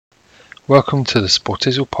Welcome to the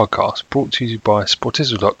Sportizzle Podcast, brought to you by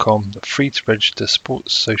Sportizzle.com, the free-to-register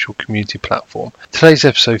sports social community platform. Today's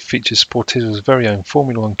episode features Sportizzle's very own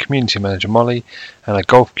Formula 1 community manager Molly and a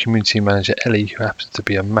golf community manager Ellie, who happens to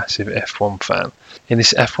be a massive F1 fan. In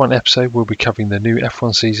this F1 episode, we'll be covering the new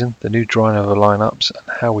F1 season, the new driver lineups,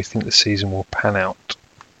 and how we think the season will pan out.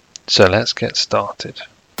 So let's get started.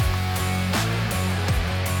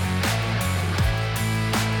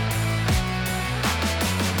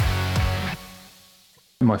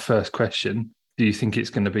 My first question, do you think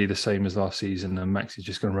it's going to be the same as last season and Max is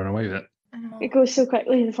just going to run away with it? It goes so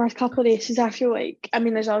quickly. The first couple of races, I feel like,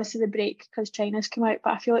 there's obviously the break because China's come out,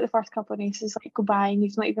 but I feel like the first couple of races go by and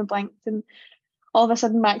you've not even blinked and all of a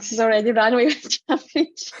sudden Max has already ran away with the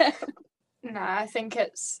championship. Nah, I think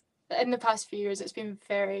it's, in the past few years, it's been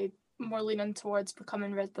very more leaning towards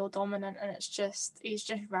becoming Red Bull dominant, and he's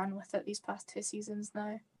just ran with it these past 2 seasons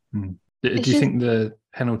now. Do you think the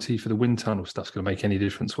penalty for the wind tunnel stuff's going to make any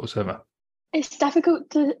difference whatsoever? It's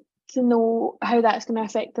difficult to know how that's going to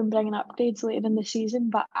affect them bringing upgrades later in the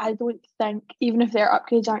season, but I don't think, even if their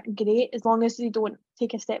upgrades aren't great, as long as they don't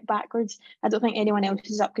take a step backwards, I don't think anyone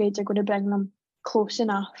else's upgrades are going to bring them close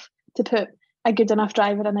enough to put a good enough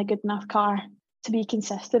driver in a good enough car to be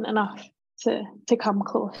consistent enough to come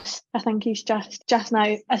close. I think he's just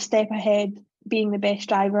now a step ahead, being the best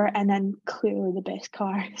driver and then clearly the best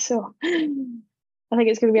car. So I think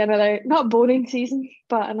it's going to be another, not boring season,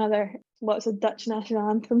 but another lots of Dutch national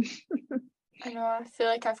anthem. I know, I feel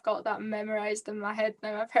like I've got that memorised in my head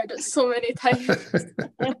now. I've heard it so many times.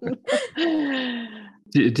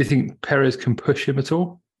 Do you think Perez can push him at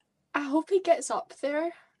all? I hope he gets up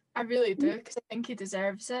there. I really do, because I think he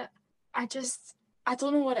deserves it. I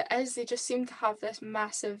don't know what it is. They just seem to have this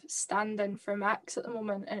massive stand-in for Max at the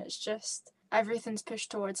moment, and it's just everything's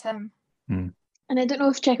pushed towards him. And I don't know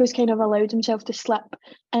if Checo's kind of allowed himself to slip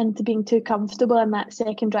into being too comfortable in that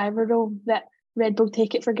second driver role, that Red Bull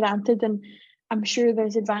take it for granted. And I'm sure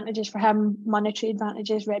there's advantages for him, monetary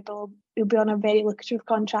advantages. Red Bull will be on a very lucrative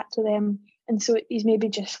contract with them. And so he's maybe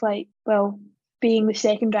just like, well, being the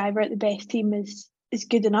second driver at the best team is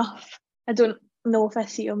good enough. I don't know if I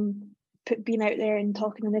see him being out there and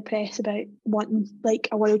talking in the press about wanting like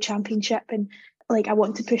a world championship and like, I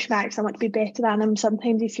want to push Max, I want to be better than him.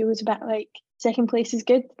 Sometimes he feels a bit like second place is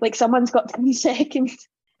good. Like someone's got to be second.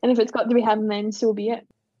 And if it's got to be him, then so be it.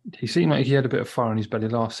 He seemed like he had a bit of fire in his belly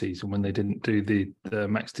last season when they didn't do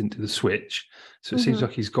Max didn't do the switch. So it seems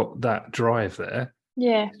like he's got that drive there.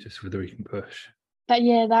 Yeah. It's just whether he can push. But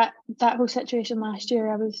yeah, that whole situation last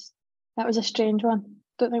year, that was a strange one.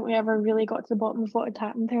 Don't think we ever really got to the bottom of what had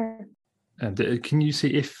happened there. And can you see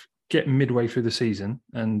if getting midway through the season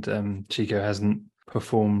and Chico hasn't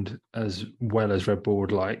performed as well as Red Bull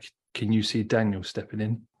would like, can you see Daniel stepping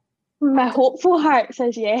in? My hopeful heart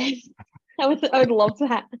says yes. I would love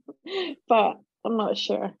that, but I'm not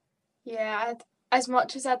sure. Yeah, as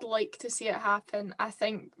much as I'd like to see it happen, I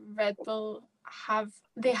think Red Bull have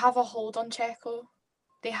a hold on Checo.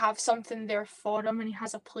 They have something there for him, and he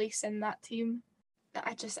has a place in that team.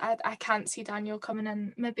 I can't see Daniel coming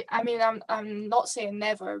in. Maybe, I mean, I'm not saying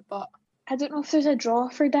never, but I don't know if there's a draw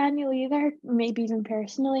for Daniel either. Maybe even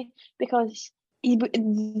personally, because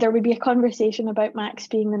there would be a conversation about Max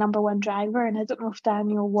being the number one driver, and I don't know if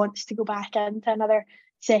Daniel wants to go back into another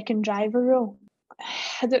second driver role.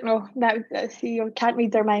 I don't know. You can't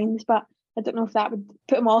read their minds, but I don't know if that would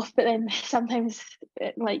put him off. But then sometimes,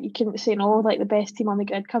 like, you couldn't say no. Like the best team on the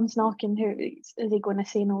grid comes knocking, who is he going to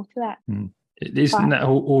say no to that? Isn't that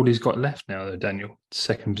all he's got left now, though, Daniel?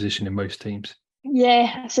 Second position in most teams.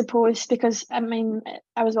 Yeah, I suppose, because I mean,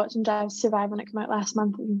 I was watching Drive to Survive when it came out last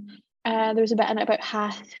month, and there was a bit in it about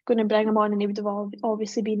Haas going to bring him on, and he would have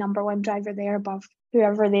obviously be number one driver there above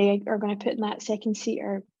whoever they are going to put in that second seat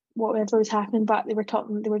or whatever was happening. But they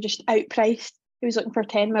were just outpriced. He was looking for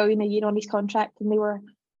 10 million a year on his contract, and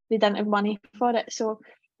they didn't have money for it. So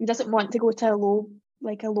he doesn't want to go to a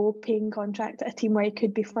low paying contract at a team where he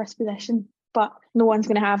could be first position. But no one's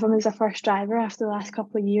going to have him as a first driver after the last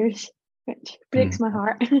couple of years, which breaks my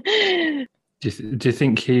heart. Do you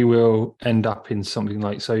think he will end up in something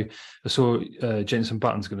like, so I saw Jenson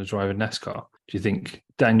Button's going to drive a NASCAR. Do you think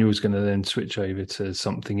Daniel's going to then switch over to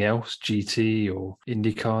something else, GT or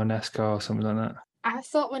IndyCar, NASCAR, something like that? I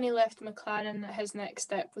thought when he left McLaren that his next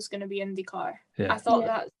step was going to be IndyCar. Yeah. I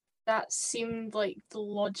thought that seemed like the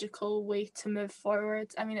logical way to move forward.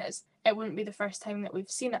 I mean, it wouldn't be the first time that we've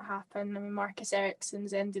seen it happen. I mean, Marcus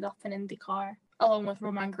Ericsson's ended up in IndyCar along with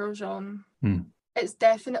Romain Grosjean. It's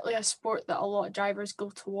definitely a sport that a lot of drivers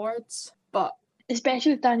go towards, but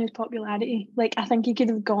especially with Daniel's popularity. Like, I think he could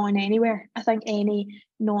have gone anywhere. I think any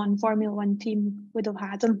non-Formula One team would have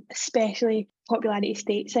had him, especially popularity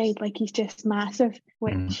stateside. Like, he's just massive,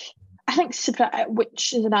 which I think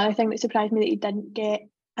which is another thing that surprised me, that he didn't get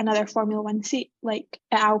another Formula One seat. Like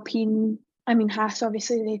at Alpine, I mean, Haas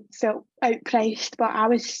obviously they felt outpriced, but I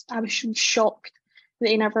was shocked that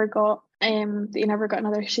he never got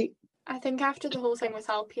another seat. I think after the whole thing with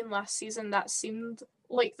Alpine last season, that seemed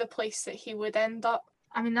like the place that he would end up.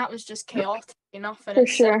 I mean, that was just chaotic enough in For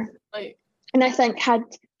itself. sure. Like, and I think had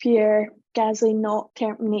Pierre Gasly not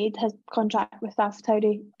terminated his contract with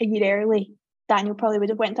AlphaTauri a year early, Daniel probably would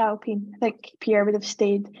have went to Alpine. I think Pierre would have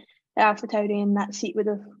stayed at AlphaTauri, and that seat would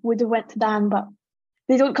have went to Dan. But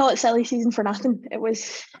they don't call it silly season for nothing. It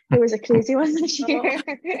was a crazy one this year.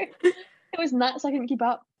 It was nuts. I couldn't keep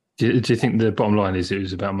up. Do you think the bottom line is it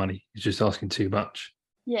was about money? He's just asking too much.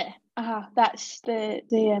 Yeah, that's the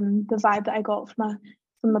vibe that I got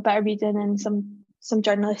from a bit of reading and some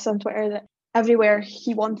journalists on Twitter, that everywhere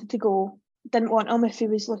he wanted to go didn't want him if he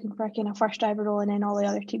was looking for a kind of first driver role, and then all the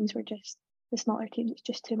other teams were just the smaller teams. It's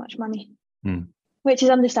just too much money, which is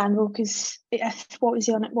understandable, because what was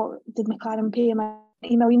he on it? What did McLaren pay him? $1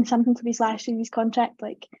 million something for his last year's contract?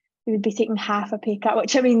 Like, he would be taking half a pay cut,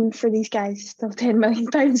 which, I mean, for these guys, still £10 million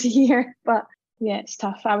a year. But yeah, it's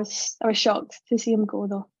tough. I was shocked to see him go,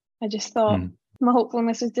 though. I just thought my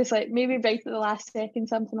hopefulness was just like, maybe right at the last second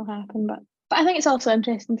something will happen. But I think it's also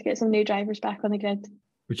interesting to get some new drivers back on the grid.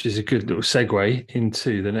 Which is a good little segue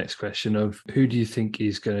into the next question of, who do you think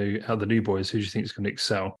is going to, out of the new boys, who do you think is going to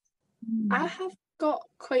excel? I have got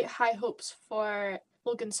quite high hopes for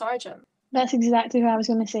Logan Sargent. That's exactly who I was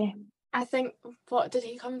going to say. I think, what did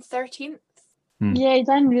he come 13th? Yeah, he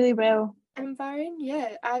done really well in Bahrain.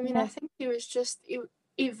 Yeah, I mean, I think he was just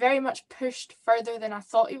he very much pushed further than I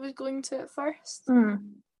thought he was going to at first.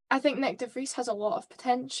 I think Nick De Vries has a lot of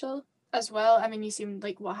potential as well. I mean, you seen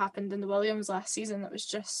like what happened in the Williams last season. That was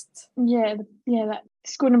just that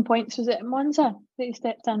scoring points, was it at Monza that he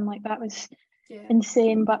stepped in? Like, that was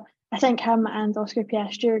insane. But I think him and Oscar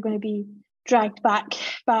Piastri are going to be dragged back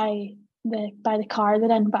by the car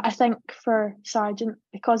they're in. But I think for Sargent,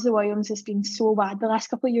 because the Williams has been so bad the last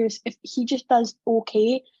couple of years, if he just does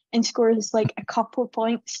okay and scores like a couple of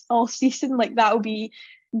points all season, like, that'll be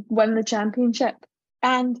win the championship.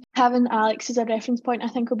 And having Alex as a reference point, I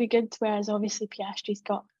think, will be good. Whereas obviously Piastri's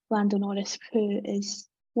got Lando Norris, who is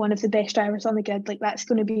one of the best drivers on the grid. Like, that's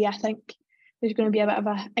going to be, I think, there's going to be a bit of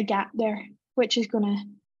a gap there, which is going to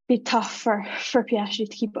be tough for Piastri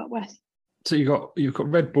to keep up with. So you've got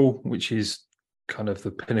Red Bull, which is kind of the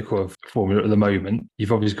pinnacle of Formula at the moment.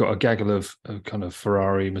 You've obviously got a gaggle of kind of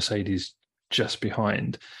Ferrari, Mercedes just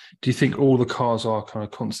behind. Do you think all the cars are kind of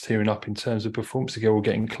concertinaing up in terms of performance? They're all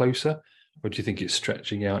getting closer? Or do you think it's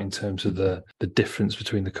stretching out in terms of the difference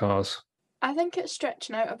between the cars? I think it's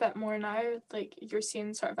stretching out a bit more now. Like, you're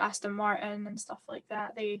seeing sort of Aston Martin and stuff like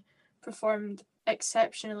that. They performed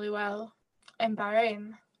exceptionally well in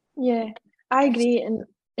Bahrain. Yeah, I agree. And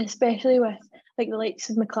especially with like the likes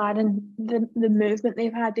of McLaren, the movement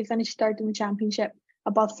they've had. They finished third in the championship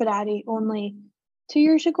above Ferrari only 2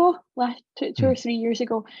 years ago, two or 3 years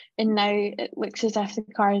ago, and now it looks as if the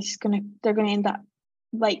car is they're gonna end up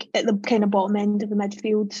like at the kind of bottom end of the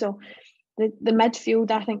midfield. So the midfield,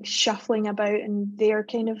 I think, shuffling about, and they're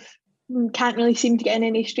kind of can't really seem to get in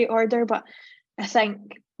any straight order. But I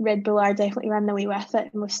think Red Bull are definitely running away with it,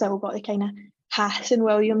 and we've still got the kind of Haas and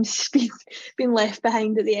Williams being left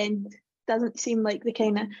behind at the end. Doesn't seem like the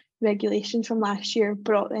kind of regulations from last year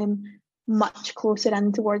brought them much closer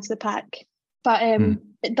in towards the pack. But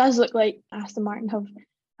it does look like Aston Martin have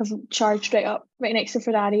charged right up, right next to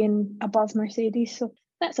Ferrari and above Mercedes. So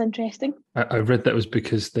that's interesting. I read that was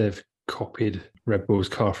because they've copied Red Bull's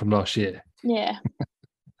car from last year. Yeah.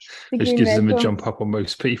 Which gives them a jump up on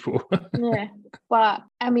most people. Yeah. But,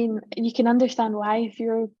 I mean, you can understand why. If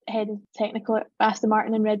you're head of technical at Aston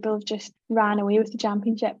Martin and Red Bull have just ran away with the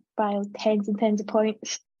championship by tens and tens of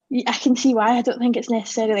points, I can see why. I don't think it's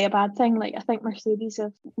necessarily a bad thing. Like, I think Mercedes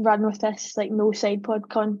have run with this like no side pod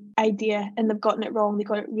con idea, and they've gotten it wrong. They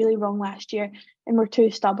got it really wrong last year, and were too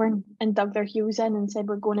stubborn and dug their heels in and said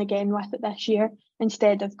we're going again with it this year,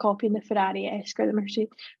 instead of copying the Ferrari-esque or the Mercedes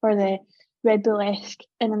or the Red Bull-esque,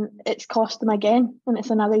 and it's cost them again. And it's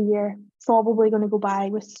another year probably going to go by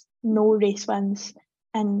with no race wins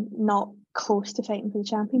and not close to fighting for the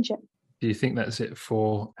championship. Do you think that's it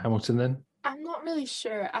for Hamilton then? I'm not really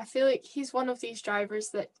sure. I feel like he's one of these drivers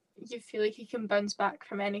that you feel like he can bounce back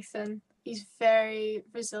from anything. He's very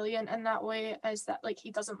resilient in that way, as that like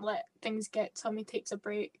he doesn't let things get to him. He takes a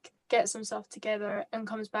break, gets himself together and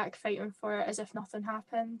comes back fighting for it as if nothing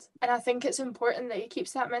happened. And I think it's important that he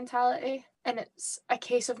keeps that mentality. And it's a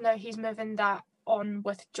case of now he's moving that on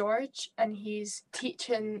with George, and he's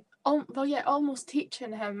teaching, almost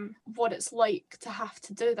teaching him what it's like to have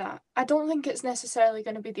to do that. I don't think it's necessarily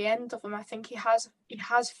going to be the end of him. I think he has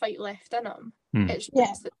fight left in him. It's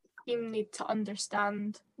just that the team need to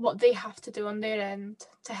understand what they have to do on their end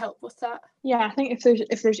to help with that. Yeah, I think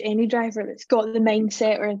if there's any driver that's got the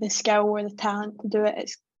mindset or the skill or the talent to do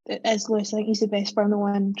it, it is Lewis. I think he's the best Formula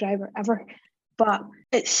One driver ever. But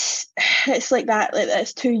it's like that. Like,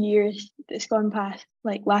 that's 2 years that's gone past,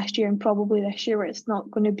 like last year and probably this year, where it's not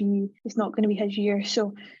going to be his year.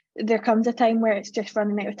 So there comes a time where it's just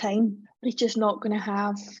running out of time. He's just not going to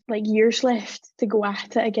have like years left to go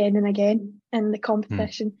at it again and again in the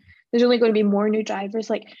competition. There's only going to be more new drivers.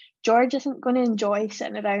 Like George isn't going to enjoy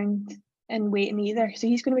sitting around and waiting either. So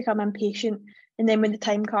he's going to become impatient, and then when the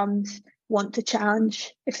time comes, want to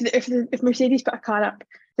challenge. If Mercedes put a car up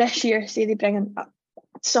this year, say they bring in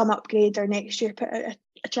some upgrade, or next year put out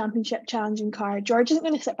a championship challenging car, George isn't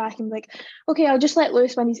going to sit back and be like, okay, I'll just let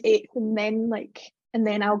Lewis win his 8th and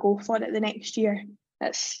then I'll go for it the next year.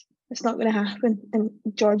 It's not going to happen. And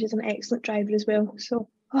George is an excellent driver as well. So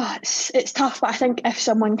it's tough, but I think if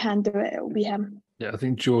someone can do it, it'll be him. Yeah, I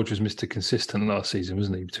think George was Mr. Consistent last season,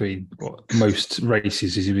 wasn't he? Between most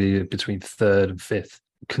races, he's between 3rd and 5th.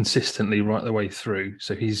 Consistently right the way through.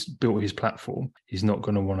 So he's built his platform. He's not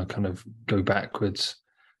going to want to kind of go backwards,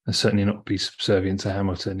 and certainly not be subservient to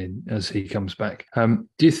Hamilton as he comes back. Do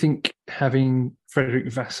you think having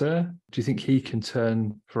Frederick Vasseur, do you think he can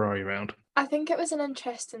turn Ferrari around? I think it was an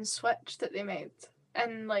interesting switch that they made.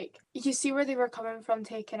 And like, you see where they were coming from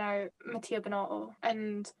taking out Mattia Binotto,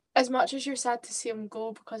 and as much as you're sad to see him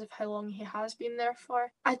go because of how long he has been there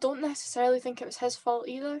for, I don't necessarily think it was his fault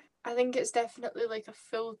either. I think it's definitely like a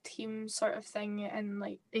full team sort of thing, and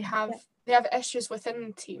like they have issues within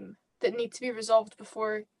the team that need to be resolved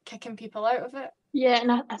before kicking people out of it. Yeah,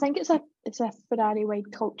 and I think it's a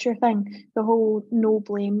Ferrari-wide culture thing, the whole no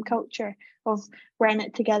blame culture of we're in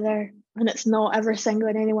it together, and it's not ever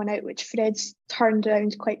singling anyone out, which Fred's turned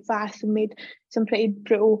around quite fast and made some pretty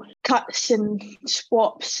brutal cuts and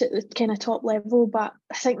swaps at the kind of top level. But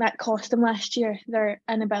I think that cost them last year, their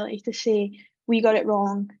inability to say, we got it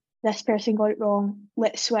wrong, this person got it wrong,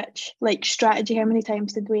 let's switch. Like strategy, how many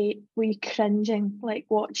times did we cringing, like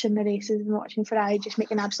watching the races and watching Ferrari just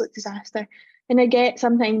make an absolute disaster? And I get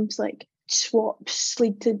sometimes like swaps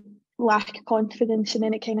lead to lack of confidence, and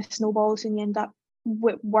then it kind of snowballs and you end up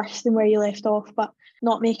worse than where you left off. But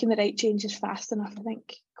not making the right changes fast enough, I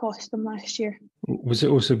think, cost them last year. Was it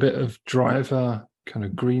also a bit of driver kind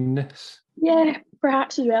of greenness? Yeah,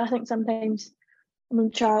 perhaps as well. I think sometimes,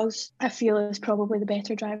 Charles, I feel, is probably the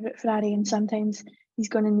better driver at Ferrari, and sometimes he's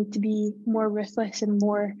going to need to be more ruthless and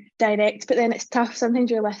more direct. But then it's tough. Sometimes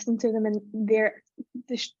you're listening to them and the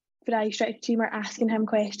Ferrari strategy team are asking him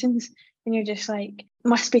questions, and you're just like,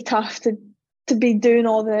 must be tough to be doing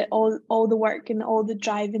all the work and all the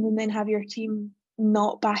driving, and then have your team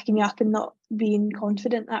not backing you up and not being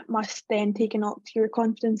confident. That must then take a knock to your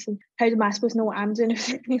confidence. And how am I supposed to know what I'm doing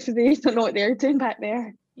if they don't know what they're doing back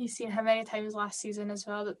there? You've seen how many times last season as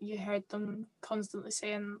well that you heard them constantly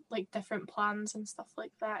saying like different plans and stuff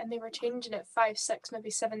like that, and they were changing it 5, 6,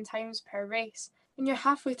 maybe 7 times per race. And you're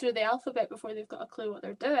halfway through the alphabet before they've got a clue what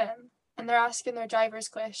they're doing, and they're asking their drivers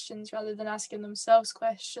questions rather than asking themselves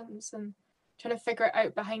questions, and trying to figure it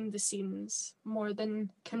out behind the scenes more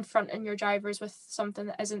than confronting your drivers with something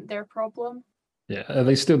that isn't their problem. Yeah, are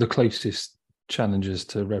they still the closest challengers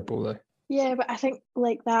to Red Bull though? Yeah, but I think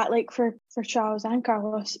like that, like for Charles and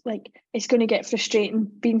Carlos, like it's going to get frustrating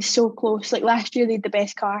being so close. Like last year they had the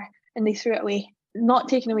best car and they threw it away. Not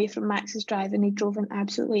taken away from Max's drive, and he drove an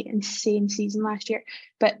absolutely insane season last year.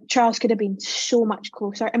 But Charles could have been so much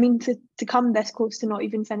closer. I mean, to come this close to not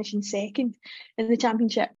even finishing second in the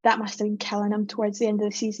championship, that must have been killing him towards the end of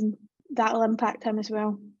the season. That'll impact him as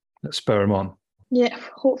well. Let's spur him on. Yeah,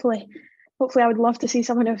 hopefully. Hopefully, I would love to see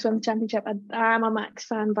someone else win the championship. I'm a Max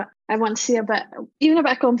fan, but I want to see a bit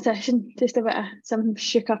of competition, just a bit of something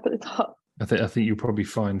shook up at the top. I think you'll probably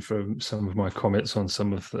find from some of my comments on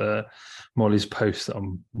some of Molly's posts that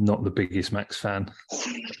I'm not the biggest Max fan.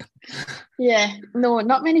 Yeah, no,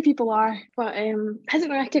 not many people are. But I don't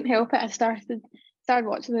know, I couldn't help it. I started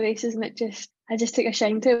watching the races, and I just took a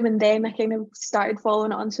shine to him, and then I kind of started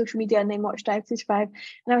following it on social media, and then watched Drive to Survive,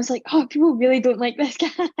 and I was like, oh, people really don't like this guy.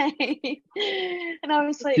 And I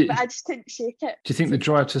was like, but I just couldn't shake it. Do you think the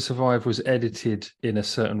Drive to Survive was edited in a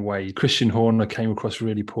certain way? Christian Horner came across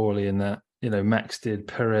really poorly in that. You know, Max did,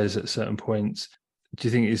 Perez at certain points. Do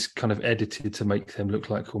you think it's kind of edited to make them look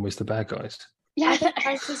like almost the bad guys? Yeah, I think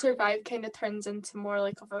Drive to Survive kind of turns into more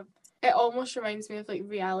like it almost reminds me of like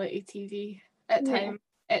reality TV at times.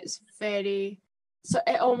 It's very, so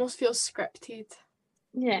it almost feels scripted.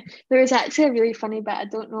 Yeah, there was actually a really funny bit, I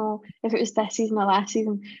don't know if it was this season or last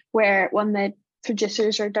season, where one of the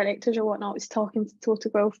producers or directors or whatnot was talking to Toto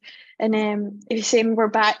Wolff, and he was saying we're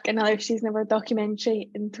back another season of our documentary,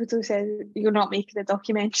 and Toto says you're not making a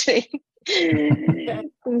documentary.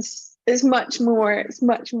 It's much more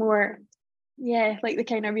like the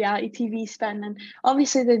kind of reality TV spin, and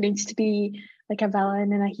obviously there needs to be like a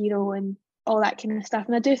villain and a hero and all that kind of stuff,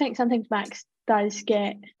 and I do think sometimes Max does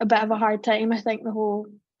get a bit of a hard time. I think the whole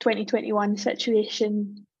 2021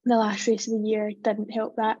 situation, the last race of the year, didn't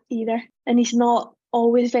help that either. And he's not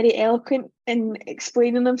always very eloquent in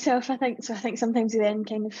explaining himself, I think. So I think sometimes he then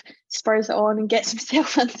kind of spurs it on and gets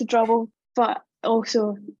himself into trouble. But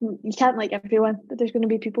also, you can't like everyone. There's going to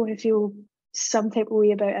be people who feel some type of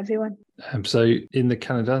way about everyone. So in the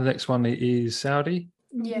Canada, the next one is Saudi.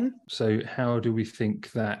 Yeah. So how do we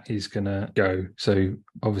think that is going to go? So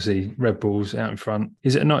obviously Red Bull's out in front.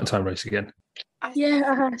 Is it a nighttime race again? As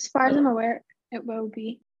far as I'm aware, it will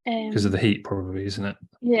be. Because of the heat, probably, isn't it?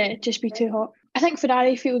 Yeah, it'd just be too hot. I think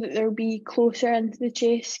Ferrari feel that they'll be closer into the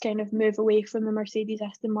chase, kind of move away from the Mercedes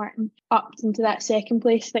Aston Martin up into that second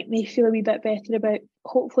place. I think they feel a wee bit better about,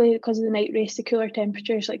 hopefully because of the night race, the cooler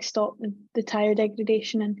temperatures like stop the tyre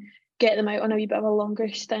degradation and get them out on a wee bit of a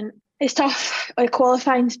longer stint. It's tough.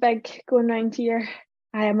 Qualifying's big going round here.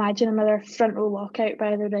 I imagine another front row lockout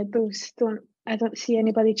by the Red Bulls. I don't see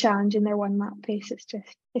anybody challenging their 1 lap pace. It's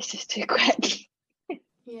just too quick.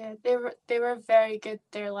 Yeah, they were very good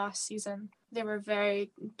there last season. They were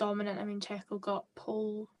very dominant. I mean, Checo got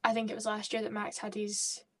pole. I think it was last year that Max had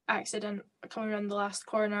his accident coming around the last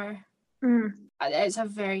corner. It's a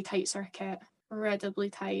very tight circuit, incredibly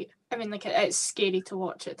tight. I mean, like it's scary to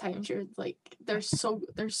watch at times. You're like, they're so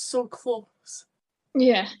close.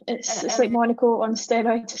 Yeah, it's like Monaco on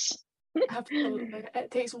steroids. Absolutely,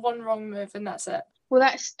 it takes one wrong move and that's it. Well,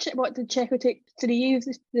 that's what did Checo take 3 of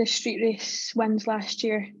the street race wins last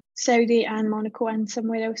year? Saudi and Monaco and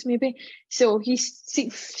somewhere else maybe. So he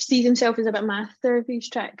sees himself as a bit master of these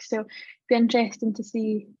tracks. So it'd be interesting to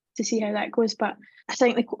see how that goes. But I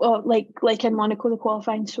think like in Monaco, the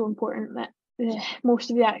qualifying is so important that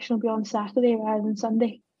most of the action will be on Saturday rather than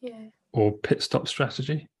Sunday. Yeah. Or pit stop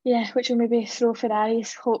strategy. Yeah, which will maybe throw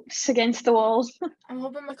Ferrari's hopes against the wall. I'm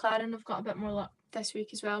hoping McLaren have got a bit more luck this week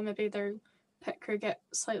as well. Maybe their pit crew get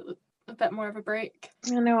a bit more of a break.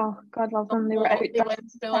 I know, God love them. They were out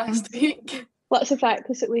the last week. Lots of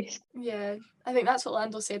practice at least. Yeah, I think that's what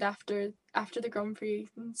Lando said after the Grand Prix.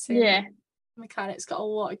 Yeah. Mechanics got a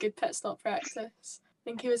lot of good pit stop practice. I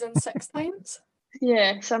think he was in 6 times.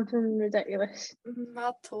 Yeah, something ridiculous.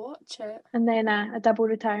 Mad to watch it. And then a double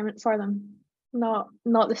retirement for them. Not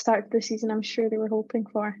the start of the season I'm sure they were hoping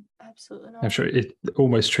for. Absolutely not. I'm sure it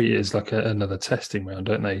almost treat it as like another testing round,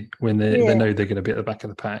 don't they? When they know they're going to be at the back of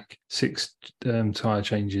the pack, 6 tyre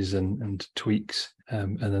changes and tweaks,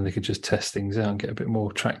 and then they could just test things out and get a bit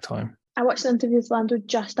more track time. I watched the interview with Lando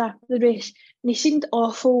just after the race and he seemed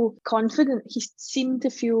awful confident. He seemed to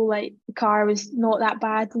feel like the car was not that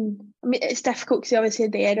bad. And I mean, it's difficult because he obviously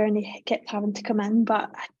had the error and he kept having to come in.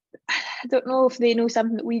 But I don't know if they know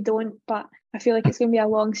something that we don't. But I feel like it's going to be a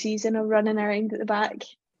long season of running around at the back.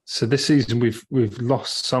 So this season we've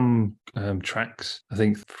lost some tracks. I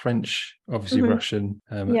think French, obviously Russian,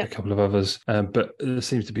 a couple of others. But there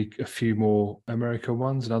seems to be a few more American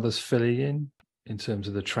ones and others filling in terms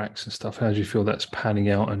of the tracks and stuff. How do you feel that's panning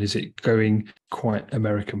out, and is it going quite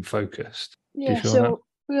American focused? Yeah, so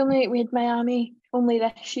we had Miami only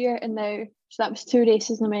this year, and now so that was 2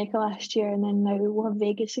 races in America last year, and then now we'll have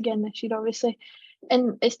Vegas again this year, obviously.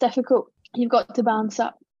 And it's difficult. You've got to balance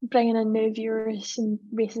up bringing in new viewers, and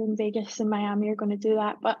races in Vegas and Miami are going to do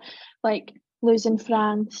that. But like losing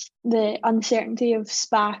France, the uncertainty of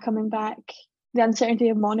Spa coming back, the uncertainty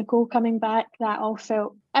of Monaco coming back, that all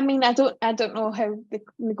felt. I mean, I don't know how the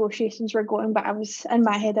negotiations were going, but I was in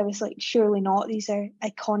my head. I was like, surely not. These are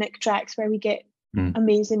iconic tracks where we get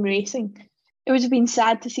amazing racing. It would have been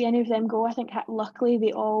sad to see any of them go. I think luckily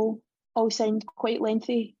they all signed quite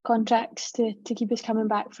lengthy contracts to keep us coming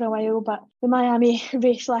back for a while. But the Miami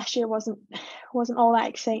race last year wasn't all that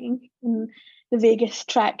exciting, and the Vegas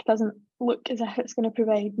track doesn't look as if it's going to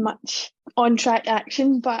provide much on-track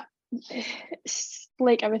action. But it's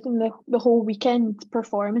like everything, the whole weekend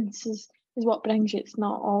performance is what brings you. It's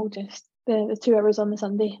not all just the 2 hours on the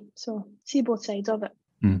Sunday. So see both sides of it.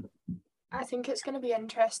 I think it's going to be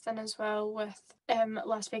interesting as well with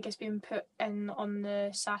Las Vegas being put in on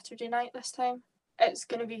the Saturday night this time. it's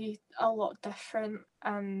going to be a lot different,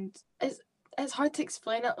 and it's hard to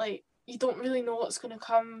explain it. Like, you don't really know what's going to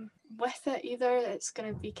come with it either. It's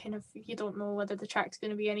going to be kind of, you don't know whether the track's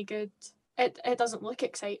going to be any good. It doesn't look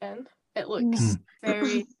exciting. It looks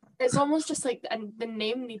very, it's almost just like, and the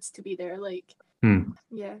name needs to be there. Like,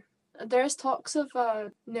 yeah. There's talks of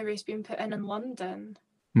a new race being put in London.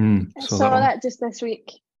 I saw that just this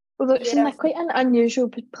week. Although it's in quite an unusual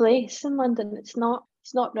place in London. It's not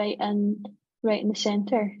right in the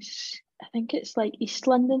centre. I think it's like East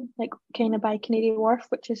London, like kind of by Canary Wharf,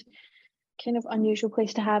 which is kind of unusual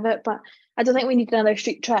place to have it. But I don't think we need another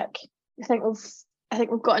street track. I think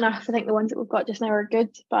we've got enough. I think the ones that we've got just now are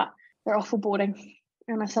good, but they're awful boring.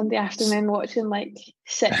 On a Sunday afternoon watching like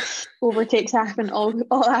 6 overtakes happen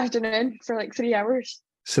all afternoon for like 3 hours.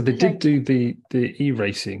 So they did do the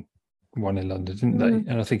e-racing one in London, didn't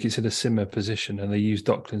they? And I think it's in a similar position, and they use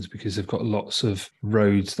Docklands because they've got lots of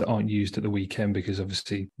roads that aren't used at the weekend because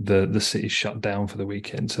obviously the city's shut down for the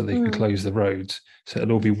weekend, so they can close the roads. So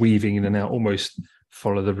it'll all be weaving in and out, almost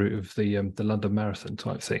follow the route of the London Marathon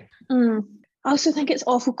type thing. I also think it's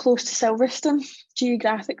awful close to Silverstone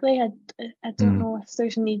geographically. I don't know if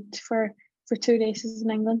there's a need for 2 races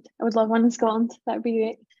in England. I would love one in Scotland. That would be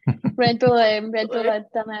great. Red Bull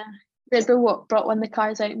brought one of the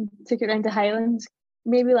cars out and took it around the Highlands,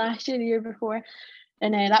 maybe last year, the year before,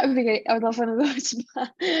 and that would be great. I would love one of those,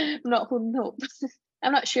 but I'm not holding hope.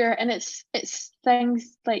 I'm not sure, and it's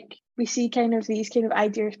things like we see kind of these kind of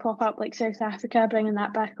ideas pop up, like South Africa bringing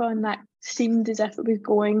that back on. That seemed as if it was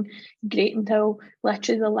going great until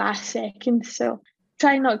literally the last second. So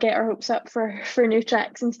try and not get our hopes up for new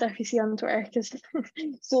tracks and stuff you see on Twitter, because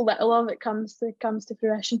so little of it comes to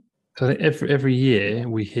fruition. So I think every year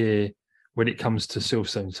we hear, when it comes to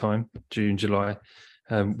Silverstone time, June, July,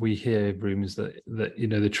 we hear rumours that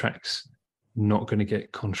the track's not going to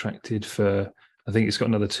get contracted for, I think it's got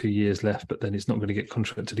another 2 years left, but then it's not going to get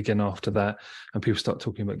contracted again after that. And people start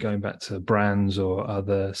talking about going back to Brands or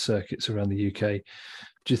other circuits around the UK.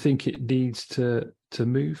 Do you think it needs to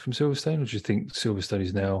move from Silverstone, or do you think Silverstone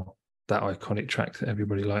is now that iconic track that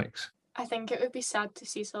everybody likes? I think it would be sad to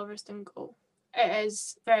see Silverstone go. It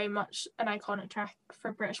is very much an iconic track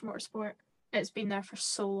for British motorsport. It's been there for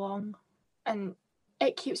so long, and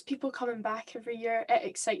it keeps people coming back every year. It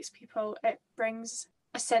excites people. It brings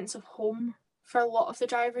a sense of home for a lot of the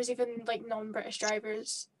drivers. Even like non-British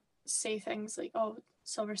drivers say things like, oh,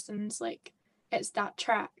 Silverstone's like, it's that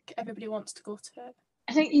track. Everybody wants to go to it.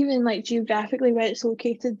 I think even like geographically where it's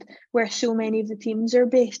located, where so many of the teams are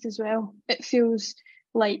based as well, it feels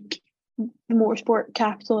like the motorsport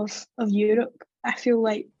capital of Europe. I feel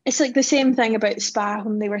like it's like the same thing about Spa.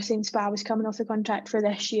 When they were saying Spa was coming off the contract for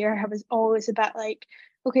this year, I was always a bit like,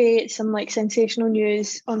 okay, it's some like sensational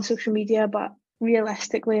news on social media, but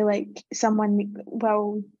realistically, like someone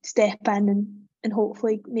will step in and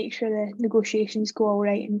hopefully make sure the negotiations go all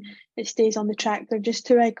right and it stays on the track. They're just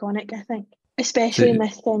too iconic, I think, especially in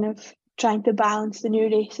this kind of trying to balance the new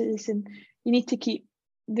races, and there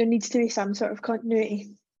needs to be some sort of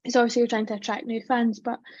continuity. It's obviously you're trying to attract new fans,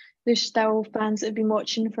 but there's still fans that have been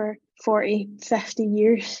watching for 40, 50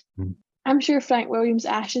 years. I'm sure Frank Williams'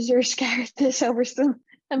 ashes are scared to Silverstone.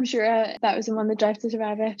 I'm sure that was in one of the Drive to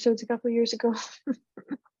Survive episodes a couple of years ago.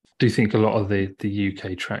 Do you think a lot of the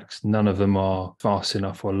UK tracks, none of them are fast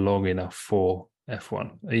enough or long enough for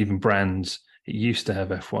F1? Even Brands, it used to have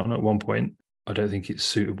F1 at one point. I don't think it's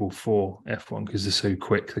suitable for F1 because they're so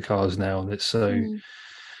quick, the cars now, and it's so...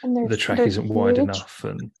 And the track isn't wide enough,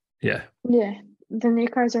 and the new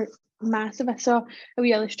cars are massive. I saw a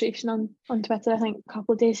wee illustration on Twitter, I think a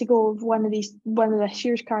couple of days ago, of one of this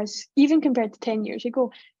year's cars, even compared to 10 years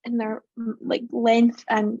ago, and their like length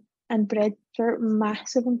and breadth are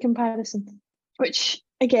massive in comparison, which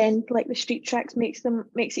again, like the street tracks, makes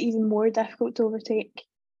it even more difficult to overtake.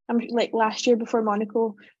 Like last year before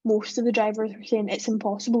Monaco, most of the drivers were saying it's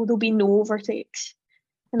impossible, there'll be no overtakes.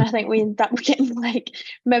 And I think we ended up getting like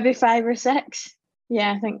maybe 5 or 6.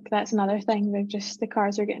 Yeah, I think that's another thing. The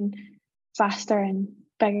cars are getting faster and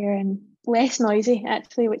bigger and less noisy,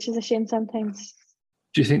 actually, which is a shame sometimes.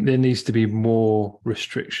 Do you think there needs to be more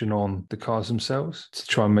restriction on the cars themselves to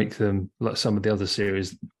try and make them, like some of the other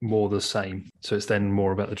series, more the same? So it's then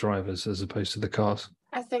more about the drivers as opposed to the cars?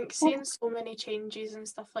 I think seeing so many changes and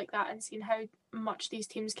stuff like that, and seeing how much these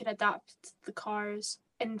teams can adapt the cars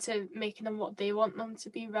into making them what they want them to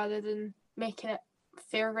be rather than making it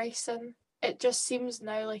fair racing. It just seems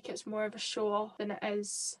now like it's more of a show-off than it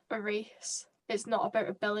is a race. It's not about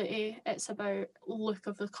ability, it's about look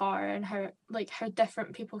of the car and how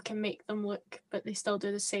different people can make them look, but they still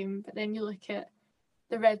do the same. But then you look at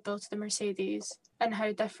the Red Bull to the Mercedes and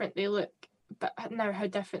how different they look but now how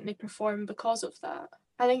different they perform because of that.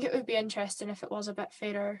 I think it would be interesting if it was a bit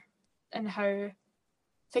fairer in how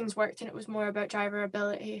things worked and it was more about driver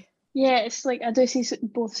ability. Yeah, it's like I do see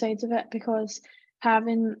both sides of it, because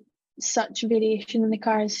having such variation in the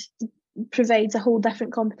cars provides a whole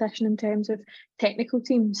different competition in terms of technical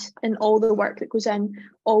teams and all the work that goes in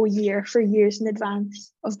all year for years in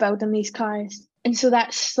advance of building these cars. And so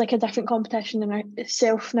that's like a different competition in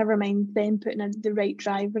itself, never mind then putting in the right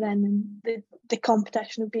driver in and the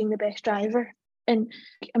competition of being the best driver. And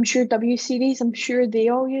I'm sure W Series, I'm sure they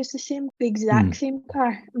all use the exact same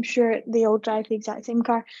car. I'm sure they all drive the exact same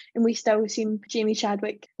car. And we still seen Jamie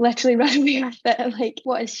Chadwick literally run away with it. Like,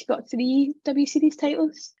 what has she got, 3 W Series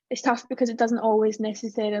titles? It's tough because it doesn't always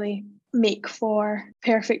necessarily make for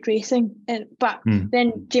perfect racing. But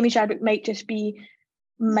then Jamie Chadwick might just be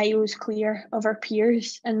miles clear of her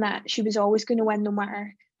peers, and that she was always going to win no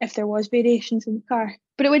matter if there was variations in the car.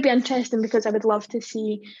 But it would be interesting because I would love to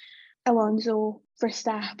see Alonso,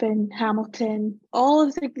 Verstappen, Hamilton, all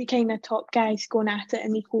of the kind of top guys going at it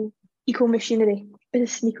in equal machinery,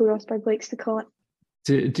 as Nico Rosberg likes to call it.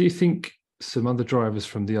 Do you think some other drivers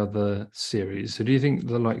from the other series, so do you think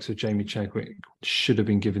the likes of Jamie Chadwick should have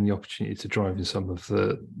been given the opportunity to drive in some of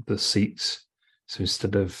the seats? So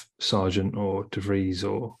instead of Sargent or De Vries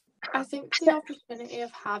or... I think the opportunity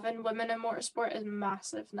of having women in motorsport is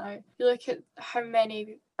massive now. You look at how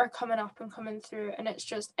many are coming up and coming through, and it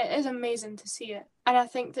is amazing to see it. And I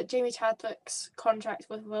think that Jamie Chadwick's contract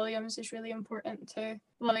with Williams is really important too.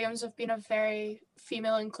 Williams have been a very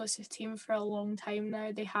female inclusive team for a long time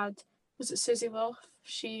now. They had, was it Susie Wolf?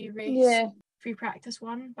 She raced Free Practice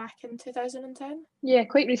 1 back in 2010. Yeah,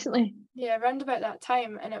 quite recently. Yeah, around about that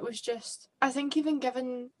time, and it was just, I think even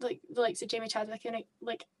given like the likes of Jamie Chadwick and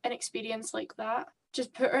like an experience like that,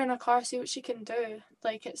 just put her in a car, see what she can do.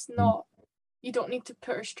 Like, it's not, you don't need to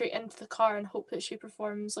put her straight into the car and hope that she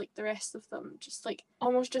performs like the rest of them. Just like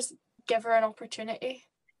almost just give her an opportunity.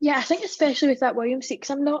 Yeah, I think especially with that Williams seat,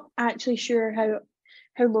 because I'm not actually sure how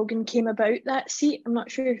Logan came about that seat. I'm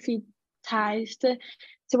not sure if he ties to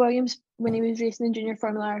Williams when he was racing in Junior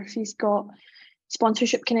Formula, or if he's got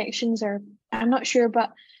sponsorship connections, or I'm not sure.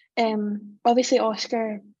 But obviously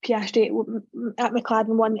Oscar Piastri at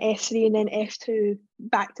McLaren won F3 and then F2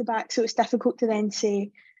 back to back, so it's difficult to then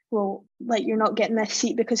say, well, like, you're not getting this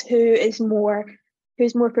seat, because who's more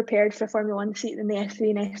prepared for a Formula 1 seat than the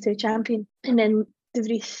F3 and F2 champion? And then De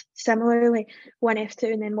Vries similarly won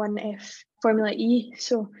F2 and then won Formula E.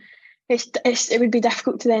 So it would be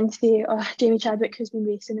difficult to then say, oh, Jamie Chadwick has been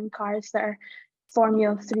racing in cars that are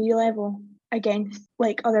Formula 3 level against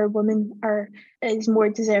like other women is more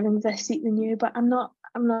deserving of this seat than you. But I'm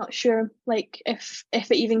not sure like if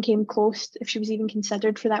it even came close, if she was even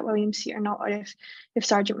considered for that Williams seat or not, or if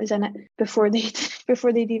Sargent was in it before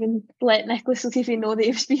they'd even let Nicholas Latifi know that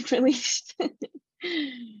he was being released.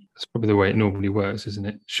 That's probably the way it normally works, isn't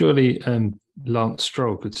it? Surely Lance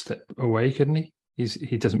Stroll could step away, couldn't he?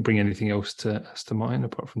 He doesn't bring anything else to mind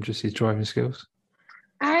apart from just his driving skills.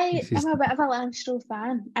 I'm a bit of a Lance Stroll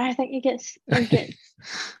fan. I think he gets a bit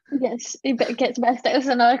of stick. There's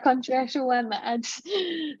another controversial one that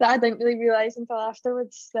I didn't really realise until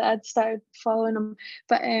afterwards that I'd started following him.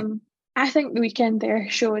 But I think the weekend there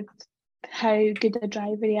showed how good a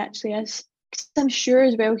driver he actually is. 'Cause I'm sure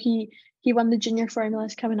as well he won the junior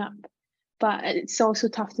formulas coming up, but it's also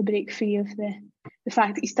tough to break free of the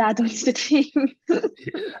fact that his dad owns the team.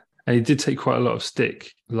 Yeah. And he did take quite a lot of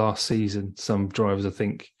stick last season. Some drivers, I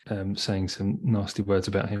think, saying some nasty words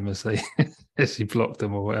about him as he blocked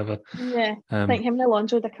them or whatever. Yeah, I think him and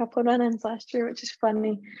Alonso had a couple of run-ins last year, which is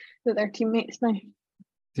funny that they're teammates now.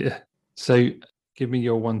 Yeah. So give me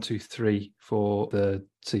your 1, 2, 3 for the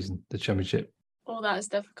season, the championship. Oh, that is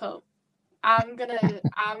difficult. I'm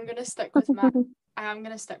gonna stick with Max. I am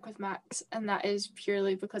going to stick with Max, and that is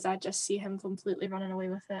purely because I just see him completely running away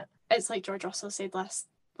with it. It's like George Russell said last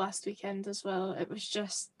weekend as well. It was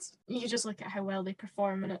just, you just look at how well they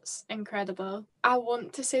perform and it's incredible. I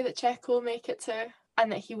want to say that Checo will make it too,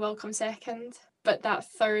 and that he will come second, but that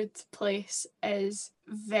third place is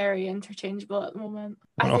very interchangeable at the moment.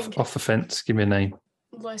 Off the fence, give me a name.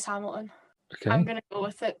 Lewis Hamilton. Okay. I'm going to go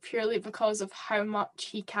with it purely because of how much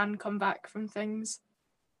he can come back from things.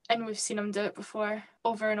 And we've seen him do it before,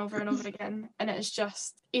 over and over and over again. And he's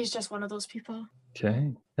just one of those people.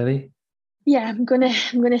 Okay. Ellie? Yeah, I'm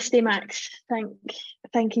gonna stay Max. I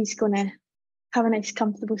think he's gonna have a nice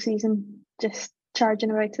comfortable season, just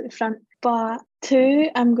charging right at the front. But 2,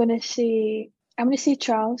 I'm gonna say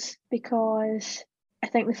Charles, because I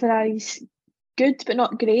think the Ferrari's good but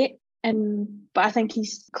not great. But I think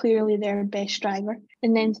he's clearly their best driver.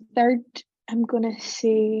 And then 3rd, I'm gonna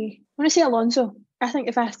say want to say Alonso. I think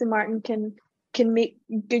if Aston Martin can make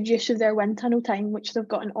good use of their wind tunnel time, which they've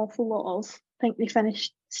got an awful lot of. I think they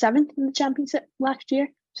finished 7th in the championship last year,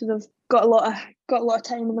 so they've got a lot of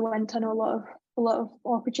time in the wind tunnel, a lot of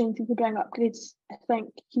opportunity to bring upgrades. I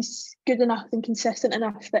think he's good enough and consistent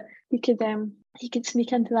enough that he could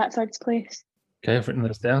sneak into that third place. Okay, I've written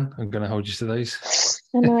those down. I'm going to hold you to those.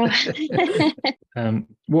 I know.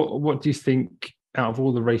 What do you think out of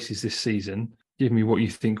all the races this season? Give me what you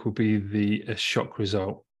think will be a shock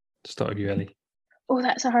result. To start with you, Ellie. Oh,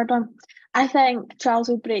 that's a hard one. I think Charles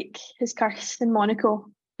will break his curse in Monaco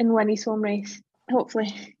and win his home race,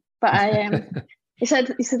 hopefully. But he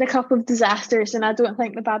said a couple of disasters, and I don't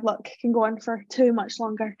think the bad luck can go on for too much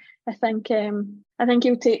longer. I think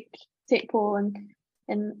he'll take pole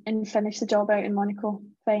and finish the job out in Monaco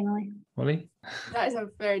finally. Molly? That is a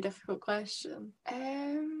very difficult question.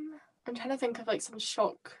 I'm trying to think of like some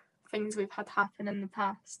shock things we've had happen in the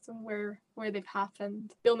past and where they've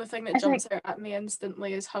happened. The only thing that jumps out at me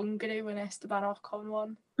instantly is Hungary when Esteban Ocon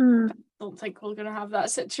won. I don't think we're going to have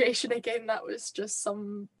that situation again. That was just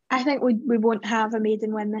some... I think we won't have a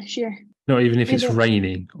maiden win this year. Not even if it's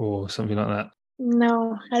raining or something like that?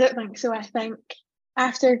 No, I don't think so. I think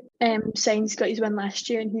after Sainz got his win last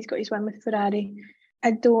year and he's got his win with Ferrari,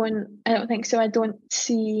 I don't think so. I don't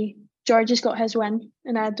see... George has got his win,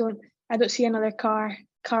 and I don't see another car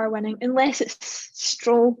winning, unless it's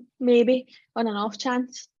Stroll, maybe, on an off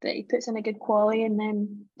chance that he puts in a good quali and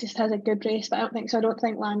then just has a good race. But I don't think so. I don't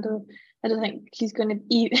think Lando, I don't think he's going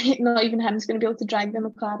to, not even him, is going to be able to drag the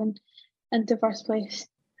McLaren into first place.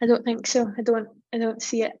 I don't think so. I don't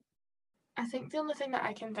see it. I think the only thing that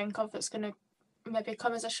I can think of that's going to maybe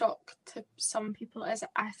come as a shock to some people is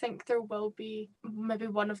I think there will be maybe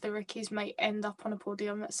one of the rookies might end up on a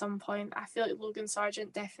podium at some point. I feel like Logan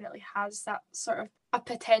Sargent definitely has that sort of a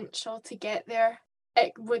potential to get there.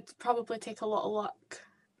 It would probably take a lot of luck,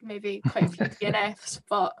 maybe quite a few DNFs,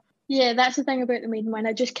 but... Yeah, that's the thing about the maiden win.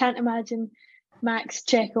 I just can't imagine Max,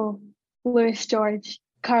 Checo, Lewis, George,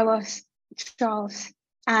 Carlos, Charles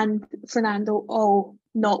and Fernando all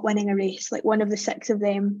not winning a race. Like one of the 6 of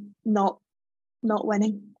them not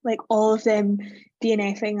winning. Like all of them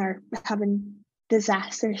DNFing or having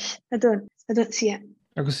disasters. I don't see it.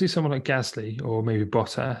 I could see someone like Gasly or maybe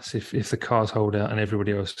Bottas if the cars hold out and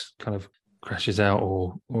everybody else kind of crashes out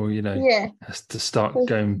or has to start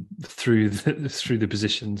going through the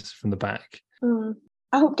positions from the back.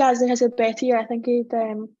 I hope Gasly has a better year. I think he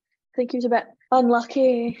was a bit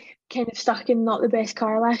unlucky, kind of stuck in not the best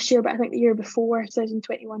car last year, but I think the year before,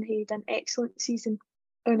 2021, he had an excellent season.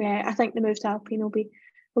 And I think the move to Alpine will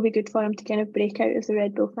be good for him to kind of break out of the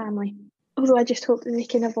Red Bull family. Although I just hope that they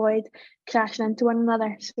can avoid crashing into one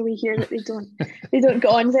another. So we hear that they don't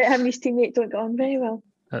get on. Him and his teammate don't get on very well.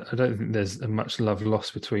 I don't think there's a much love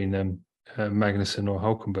lost between Magnussen or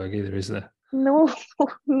Hülkenberg either, is there? No,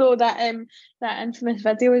 that infamous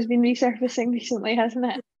video has been resurfacing recently, hasn't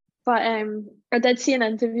it? But I did see an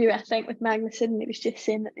interview, I think, with Magnussen, and it was just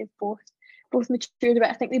saying that they've both matured a bit.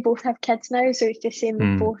 I think they both have kids now, so it's just saying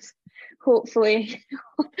they've both hopefully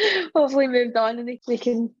moved on and they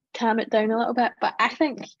can calm it down a little bit. But I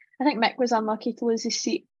think Mick was unlucky to lose his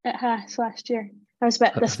seat at Haas last year. I was a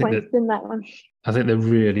bit disappointed in that one. I think they're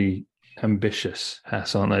really ambitious,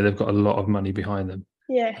 Haas, aren't they? They've got a lot of money behind them.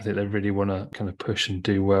 Yeah. I think they really want to kind of push and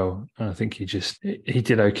do well. And I think he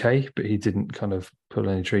did okay, but he didn't kind of pull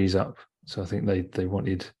any trees up. So I think they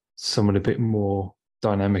wanted someone a bit more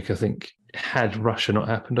dynamic. I think had Russia not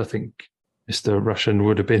happened, I think Mr. Russian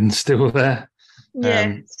would have been still there.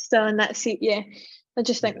 Yeah, still in that seat, yeah. I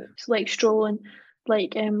just think like Stroll and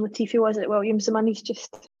like Latifi was at Williams, the money's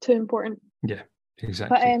just too important. Yeah,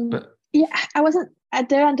 exactly. But yeah, I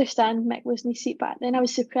do understand Mick was in his seat, but then I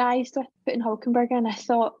was surprised with putting Hülkenberg in. I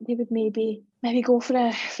thought they would maybe go for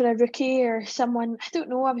a rookie or someone. I don't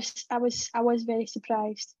know. I was very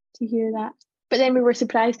surprised to hear that. But then we were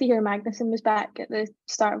surprised to hear Magnussen was back at the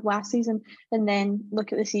start of last season, and then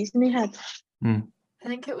look at the season he had. I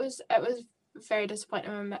think it was very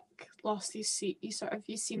disappointing when Mick lost his seat.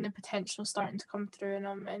 You seen the potential starting to come through in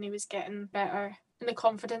him, and he was getting better, and the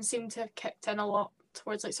confidence seemed to have kicked in a lot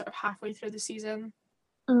towards like sort of halfway through the season.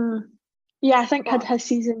 Yeah, I think had his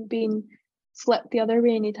season been flipped the other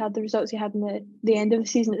way and he'd had the results he had in the end of the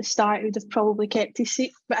season at the start, he would have probably kept his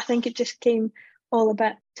seat. But I think it just came all a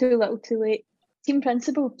bit too little too late. Team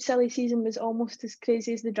principal silly season was almost as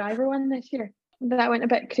crazy as the driver one this year. That went a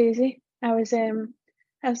bit crazy. Was it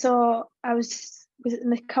in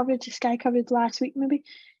the coverage, the Sky coverage last week maybe?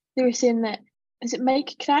 They were saying that, is it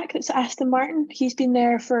Mike Crack that's at Aston Martin? He's been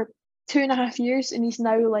there for 2.5 years and he's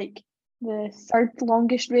now like the third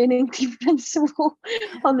longest reigning team principal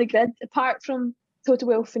on the grid, apart from Toto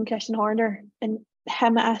Wolff and Christian Horner and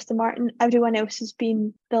him at Aston Martin. Everyone else has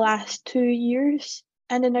been the last 2 years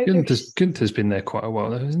in and out. Gunther's been there quite a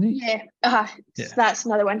while though, hasn't he? Yeah, So that's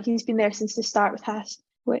another one. He's been there since the start with Haas,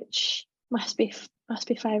 which must be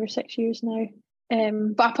 5 or 6 years now.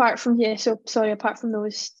 But apart from those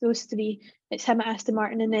three, it's him at Aston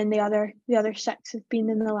Martin, and then the other 6 have been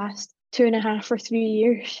in the last 2.5 or 3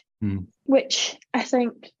 years. Which I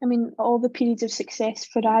think, all the periods of success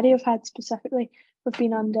Ferrari have had specifically have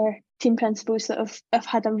been under team principals that have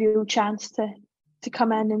had a real chance to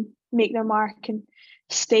come in and make their mark and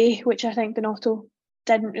stay, which I think Binotto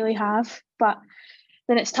didn't really have. But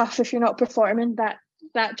then it's tough if you're not performing.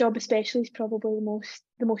 That job especially is probably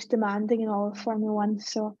the most demanding in all of Formula One.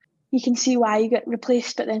 So you can see why you get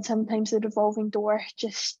replaced, but then sometimes the revolving door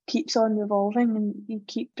just keeps on revolving, and you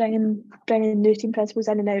keep bringing new team principals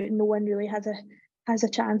in and out, and no one really has a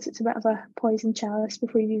chance. It's a bit of a poison chalice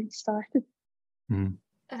before you even started.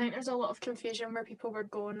 I think there's a lot of confusion where people were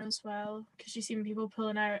going as well, because you seen people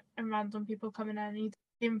pulling out and random people coming in and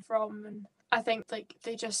came from, and I think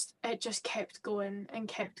it just kept going, and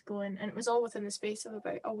it was all within the space of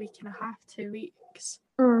about a week and a half, 2 weeks.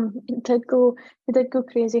 It did go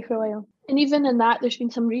crazy for a while, and even in that, there's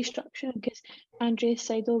been some restructuring because Andreas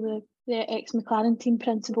Seidel, the ex-McLaren team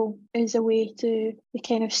principal, is away to the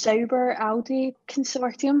kind of Sauber Aldi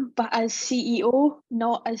consortium, but as CEO,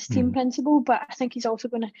 not as team principal. But I think he's also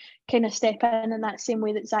going to kind of step in that same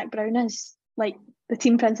way that Zach Brown is, like the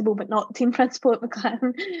team principal, but not the team principal at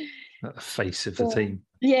McLaren. Like the face of the team.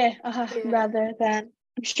 Yeah, rather than.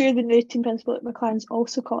 I'm sure the new team principal at McLaren's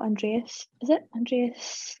also called Andreas. Is it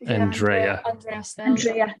Andreas? Yeah, Andrea.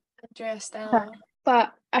 Andrea Stella.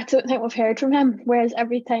 But I don't think we've heard from him. Whereas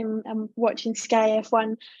every time I'm watching Sky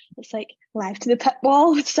F1, it's like live to the pit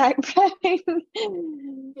wall with Zach Brown.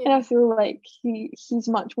 And I feel like he's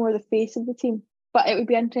much more the face of the team. But it would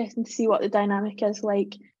be interesting to see what the dynamic is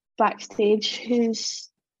like backstage. Who's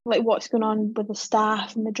like what's going on with the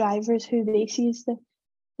staff and the drivers, who they see as the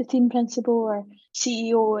team principal or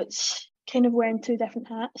CEO. It's kind of wearing 2 different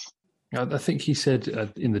hats. I think he said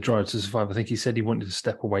in the Drive to Survive, I think he said he wanted to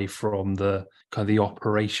step away from the kind of the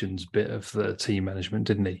operations bit of the team management,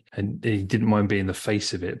 didn't he? And he didn't mind being the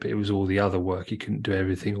face of it, but it was all the other work. He couldn't do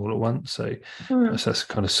everything all at once. So that's a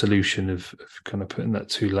kind of solution of kind of putting that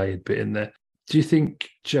 2-layered bit in there. Do you think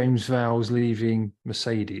James Vowles leaving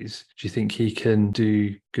Mercedes, do you think he can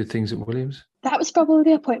do good things at Williams? That was probably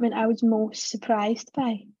the appointment I was most surprised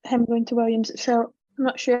by, him going to Williams. It felt, I'm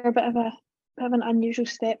not sure, a bit of an unusual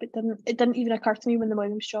step. It didn't even occur to me when the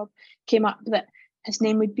Williams job came up that his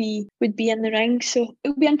name would be in the ring. So it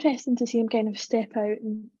would be interesting to see him kind of step out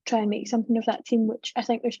and try and make something of that team, which I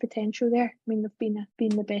think there's potential there. They've been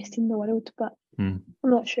the best team in the world, but I'm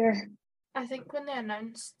not sure. I think when they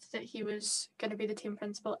announced that he was going to be the team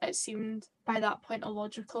principal, it seemed by that point a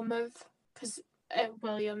logical move, because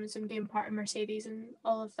Williams and being part of Mercedes and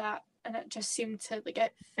all of that, and it just seemed to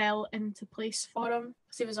it fell into place for him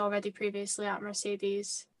because he was already previously at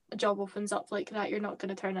Mercedes. A job opens up like that, you're not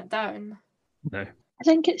going to turn it down. No, I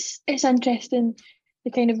think it's interesting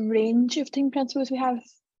the kind of range of team principals we have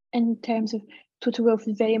in terms of Toto Wolff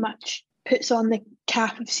very much puts on the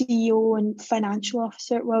cap of CEO and financial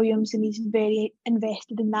officer at Williams, and he's very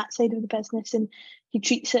invested in that side of the business and he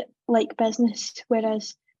treats it like business,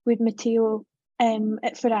 whereas with Matteo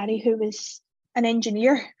at Ferrari, who was an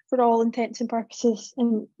engineer for all intents and purposes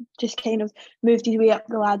and just kind of moved his way up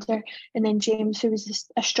the ladder, and then James, who was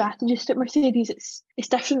a strategist at Mercedes, it's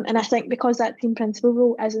different. And I think because that team principal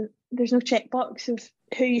role there's no checkbox of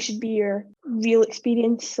who you should be, your real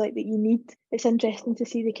experience like that you need. It's interesting to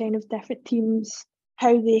see the kind of different teams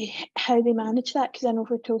how they manage that, because I know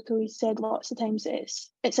for Toto he said lots of times that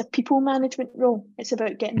it's a people management role. It's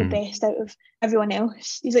about getting the best out of everyone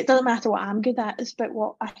else. He's like, doesn't matter what I'm good at, it's about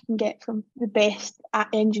what I can get from the best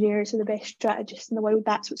engineers or the best strategists in the world.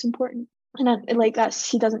 That's what's important. And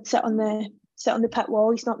he doesn't sit on the pit wall.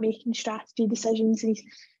 He's not making strategy decisions.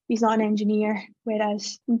 He's not an engineer,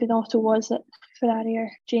 whereas Binotto was at Ferrari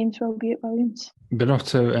or James will be at Williams.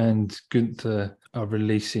 Binotto and Gunther are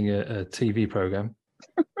releasing a TV programme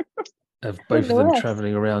of both of them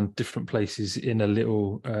travelling around different places in a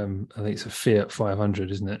little, I think it's a Fiat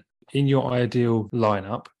 500, isn't it? In your ideal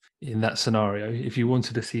lineup, in that scenario, if you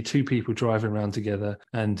wanted to see 2 people driving around together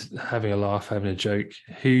and having a laugh, having a joke,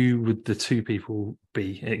 who would the 2 people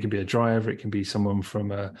be? It could be a driver, it can be someone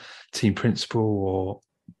from a team principal or...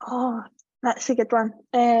 Oh, that's a good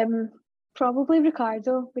one. Probably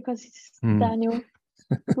Ricardo, because he's Daniel.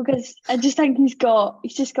 Because I just think he's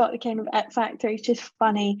just got the kind of it factor. He's just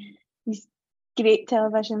funny. He's great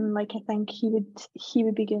television. Like, I think he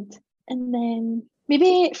would be good. And then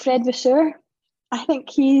maybe Fred Vasseur. I think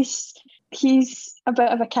he's a bit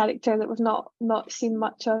of a character that we've not seen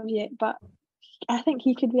much of yet, but I think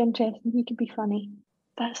he could be interesting. He could be funny.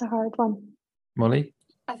 That's a hard one. Molly?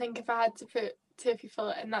 I think if I had to put two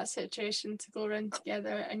people in that situation to go around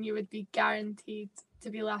together and you would be guaranteed to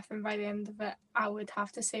be laughing by the end of it, I would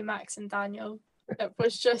have to say Max and Daniel. It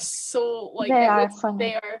was just so, like, They it are was funny.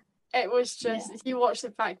 there. It was just, you watch the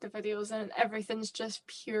back the videos and everything's just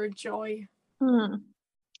pure joy.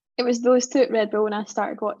 It was those two at Red Bull when I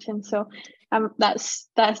started watching, so that's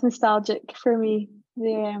nostalgic for me.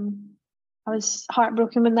 I was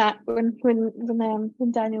heartbroken when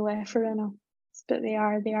Daniel left for Renault, but they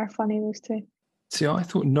are funny, those two. See, I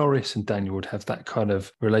thought Norris and Daniel would have that kind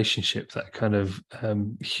of relationship, that kind of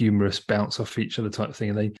humorous bounce off each other type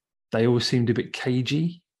thing, and they always seemed a bit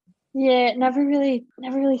cagey. Yeah, it never really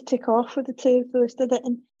took off with the two of those, did it?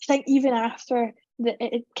 And I think even after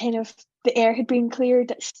the air had been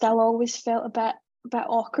cleared, it still always felt a bit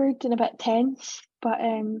awkward and a bit tense. But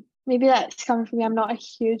maybe that's coming from me. I'm not a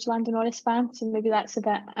huge Lando Norris fan, so maybe that's a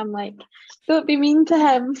bit. I'm like, don't be mean to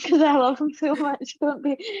him because I love him so much. Don't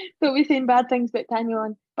be saying bad things about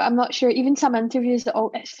Daniel. But I'm not sure. Even some interviews,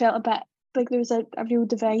 it felt a bit like there was a real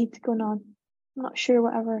divide going on. I'm not sure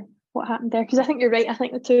what happened there, because I think you're right. I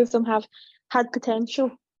think the two of them have had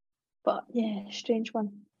potential, but yeah, strange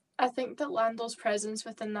one. I think that Lando's presence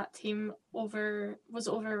within that team was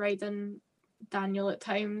overriding Daniel at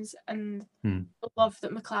times, and the love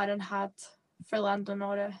that McLaren had for Lando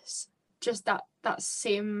Norris, just that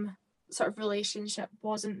same sort of relationship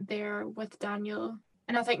wasn't there with Daniel,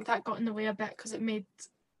 and I think that got in the way a bit because it made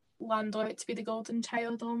Lando out to be the golden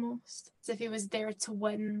child almost, as if he was there to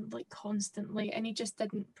win like constantly, and he just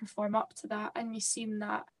didn't perform up to that, and you've seen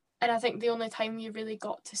that. And I think the only time you really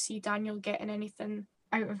got to see Daniel getting anything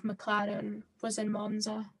out of McLaren was in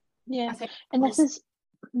Monza. Yeah, and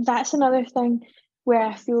that's another thing where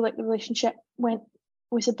I feel like the relationship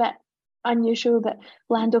was a bit unusual, that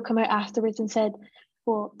Lando came out afterwards and said,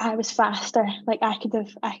 well, I was faster, like I could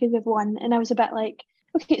have won, and I was a bit like,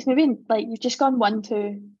 okay, it's maybe like you've just gone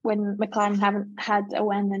 1-2 when McLaren haven't had a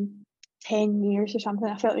win in 10 years or something.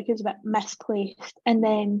 I felt like it was a bit misplaced, and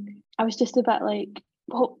then I was just a bit like,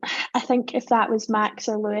 well, I think if that was Max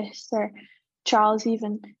or Lewis or Charles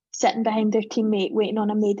even sitting behind their teammate waiting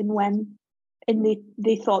on a maiden win, and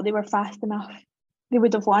they thought they were fast enough, they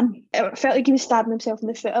would have won. It felt like he was stabbing himself in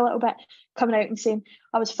the foot a little bit, coming out and saying,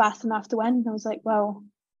 I was fast enough to win. And I was like, well,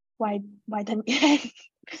 why didn't you?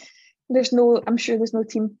 I'm sure there's no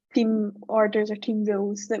team orders or team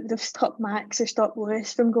rules that would have stopped Max or stopped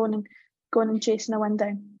Lewis from going and chasing a win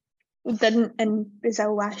down. We didn't in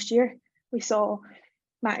Brazil last year. We saw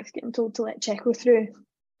Max getting told to let Checo through,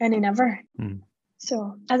 and he never.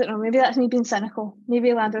 So I don't know. Maybe that's me being cynical.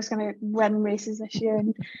 Maybe Lando's going to win races this year,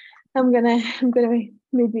 and I'm gonna be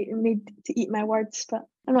made to eat my words. But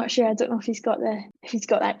I'm not sure. I don't know if he's got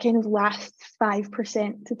that kind of last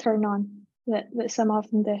 5% to turn on that some of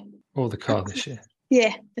them do. Or the car this year.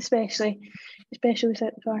 Yeah, especially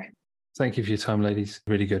without the car. Thank you for your time, ladies.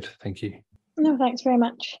 Really good. Thank you. No, thanks very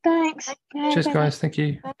much. Thanks. Cheers, guys. Thank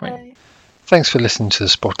you. Bye. Thanks for listening to the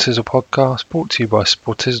Sportizzle Podcast, brought to you by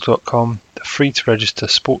Sportizzle.com, the free-to-register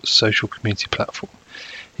sports social community platform.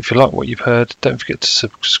 If you like what you've heard, don't forget to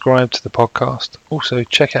subscribe to the podcast. Also,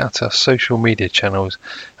 check out our social media channels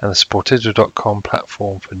and the Sportizzle.com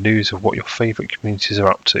platform for news of what your favourite communities are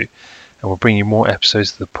up to. And we'll bring you more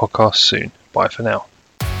episodes of the podcast soon. Bye for now.